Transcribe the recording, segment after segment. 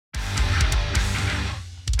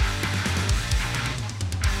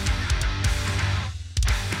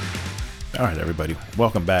All right, everybody,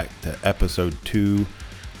 welcome back to episode 2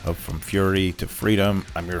 of From Fury to Freedom.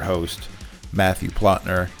 I'm your host, Matthew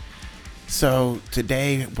Plotner. So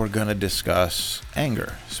today we're going to discuss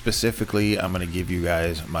anger. Specifically, I'm going to give you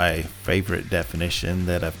guys my favorite definition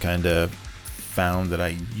that I've kind of found that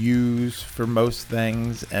I use for most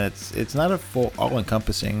things. And it's not a full,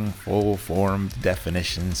 all-encompassing, full-formed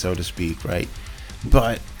definition, so to speak, right?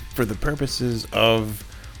 But for the purposes of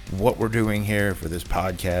what we're doing here, for this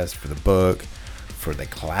podcast, for the book, for the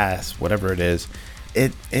class, whatever it is,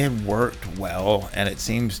 it worked well, and it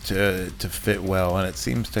seems to fit well, and it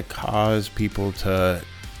seems to cause people to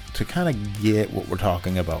kind of get what we're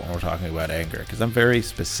talking about when we're talking about anger, because I'm very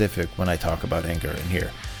specific when I talk about anger in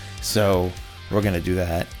here. So we're going to do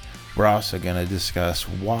that. We're also going to discuss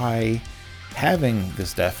why having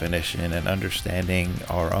this definition and understanding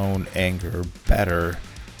our own anger better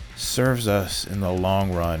serves us in the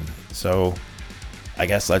long run. So I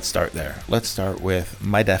guess let's start there. Let's start with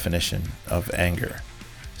my definition of anger.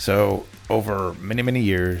 So over many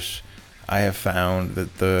years, I have found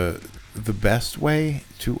that the best way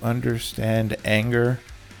to understand anger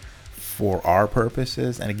for our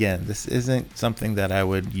purposes, and again, this isn't something that I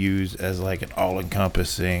would use as like an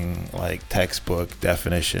all-encompassing like textbook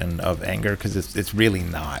definition of anger, because it's really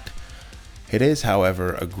not. It is,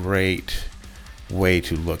 however, a great way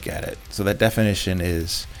to look at it. So that definition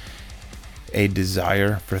is a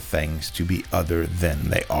desire for things to be other than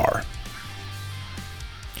they are.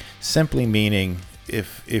 Simply meaning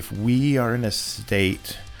if we are in a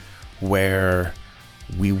state where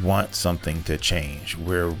we want something to change,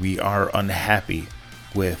 where we are unhappy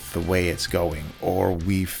with the way it's going, or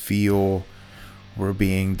we feel we're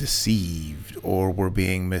being deceived, or we're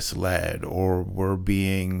being misled, or we're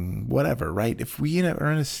being whatever, right? If we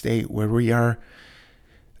are in a state where we are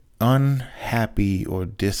unhappy or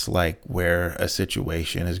dislike where a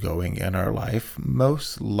situation is going in our life,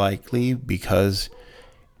 most likely, because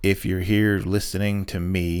if you're here listening to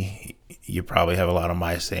me, you probably have a lot of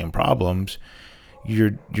my same problems.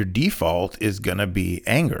 Your default is going to be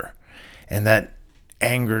anger. And that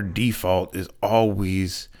anger default is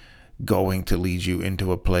always going to lead you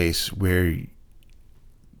into a place where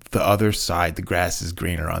the other side, the grass is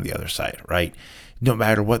greener on the other side, right? No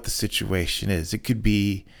matter what the situation is, it could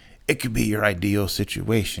be your ideal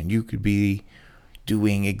situation. You could be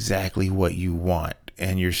doing exactly what you want,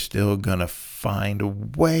 and you're still gonna find a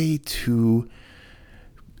way to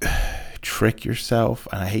trick yourself.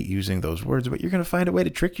 And I hate using those words, but you're gonna find a way to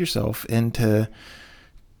trick yourself into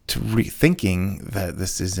rethinking that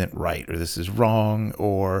this isn't right, or this is wrong,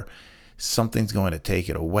 or something's going to take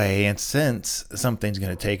it away. And since something's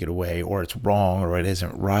going to take it away, or it's wrong, or it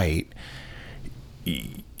isn't right,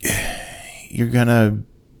 you're gonna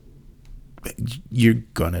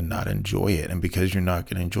not enjoy it. And because you're not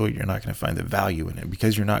going to enjoy it, you're not going to find the value in it.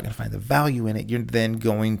 Because you're not going to find the value in it, you're then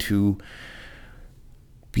going to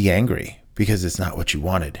be angry because it's not what you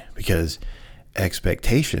wanted. Because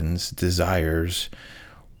expectations, desires,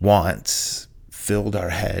 wants filled our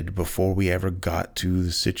head before we ever got to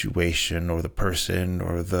the situation or the person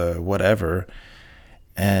or the whatever.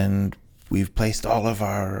 And we've placed all of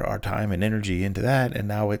our time and energy into that, and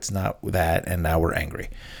now it's not that, and now we're angry.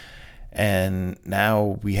 And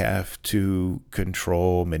now we have to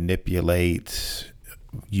control, manipulate,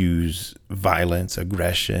 use violence,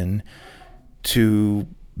 aggression to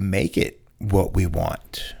make it what we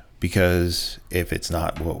want. Because if it's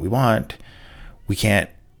not what we want, we can't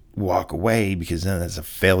walk away, because then that's a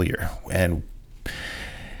failure. And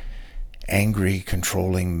angry,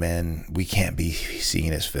 controlling men, we can't be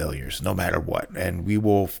seen as failures no matter what. And we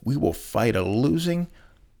will fight a losing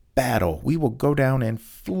battle. We will go down in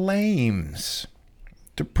flames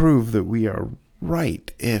to prove that we are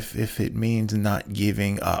right, if it means not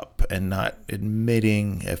giving up and not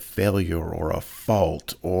admitting a failure or a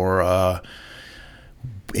fault or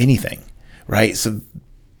anything, right? So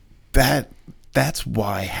that's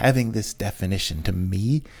why having this definition to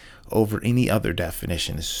me over any other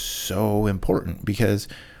definition is so important, because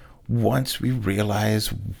once we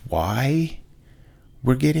realize why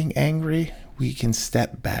we're getting angry, we can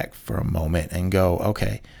step back for a moment and go,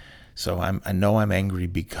 okay, so I know I'm angry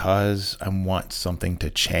because I want something to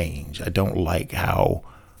change. I don't like how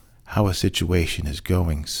a situation is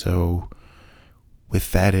going. So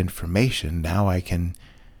with that information, now I can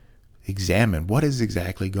examine what is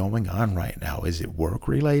exactly going on right now. Is it work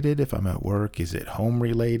related? If I'm at work, is it home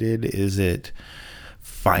related? Is it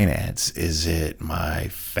finance? Is it my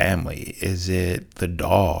family? Is it the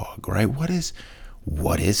dog, right? What is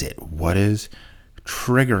it? What is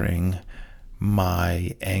triggering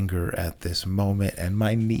my anger at this moment and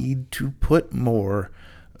my need to put more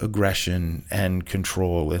aggression and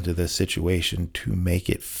control into the situation to make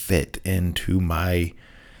it fit into my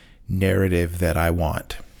narrative that I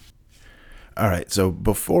want. All right, so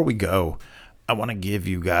before we go, I want to give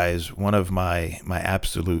you guys one of my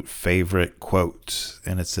absolute favorite quotes,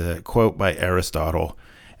 and it's a quote by Aristotle,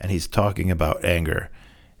 and he's talking about anger.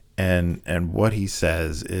 And what he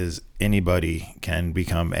says is anybody can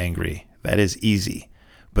become angry. That is easy.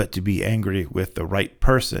 But to be angry with the right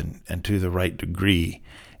person and to the right degree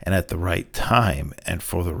and at the right time and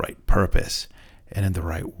for the right purpose and in the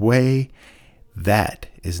right way, that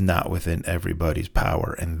is not within everybody's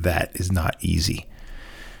power, and that is not easy.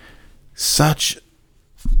 Such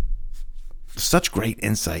great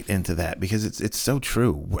insight into that, because it's so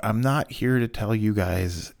true. I'm not here to tell you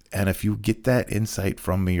guys, and if you get that insight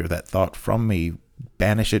from me or that thought from me,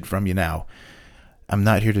 banish it from you now. I'm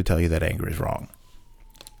not here to tell you that anger is wrong.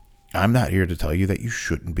 I'm not here to tell you that you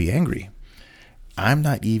shouldn't be angry. I'm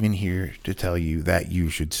not even here to tell you that you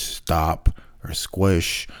should stop or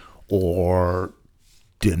squish or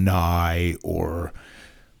deny or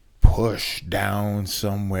push down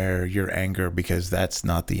somewhere your anger, because that's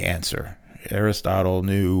not the answer. Aristotle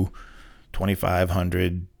knew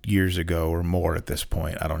 2,500 years ago or more at this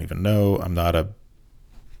point. I don't even know. I'm not a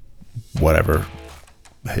whatever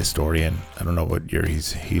historian. I don't know what year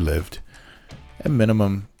he lived. At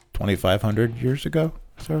minimum 2,500 years ago.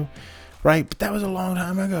 So, right. But that was a long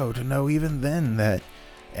time ago to know even then that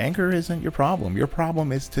anger isn't your problem. Your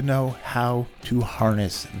problem is to know how to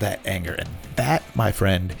harness that anger. And that, my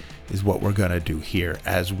friend, is what we're going to do here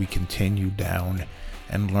as we continue down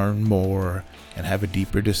and learn more and have a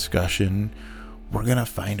deeper discussion. We're going to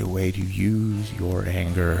find a way to use your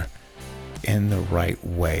anger in the right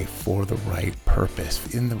way, for the right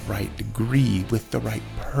purpose, in the right degree, with the right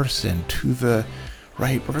person, to the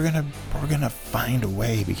right. We're going to find a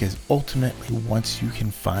way, because ultimately once you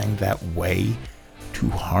can find that way to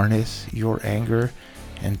harness your anger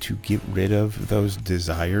and to get rid of those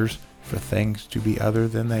desires for things to be other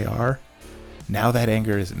than they are, now that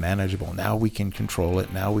anger is manageable. Now we can control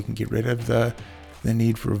it. Now we can get rid of the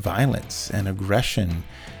need for violence and aggression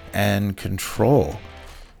and control.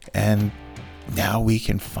 And now we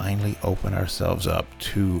can finally open ourselves up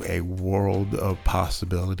to a world of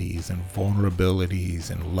possibilities and vulnerabilities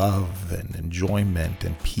and love and enjoyment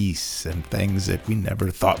and peace and things that we never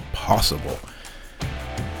thought possible.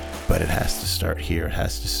 But it has to start here. It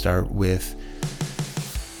has to start with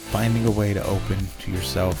finding a way to open to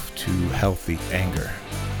yourself to healthy anger.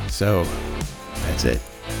 So that's it.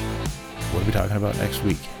 What are we talking about next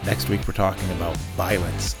week? Next week we're talking about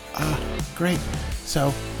violence. Great.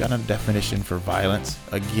 So got a definition for violence.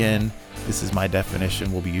 Again, this is my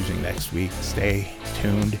definition we'll be using next week. Stay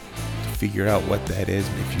tuned to figure out what that is.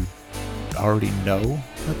 If you already know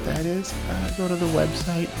what that is, go to the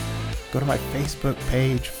website, go to my Facebook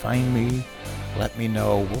page, find me, let me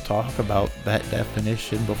know. We'll talk about that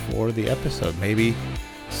definition before the episode. Maybe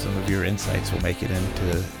some of your insights will make it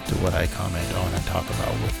into what I comment on and talk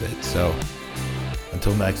about with it. So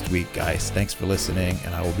until next week, guys, thanks for listening,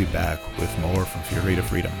 and I will be back with more From Fury to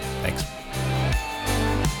Freedom. Thanks.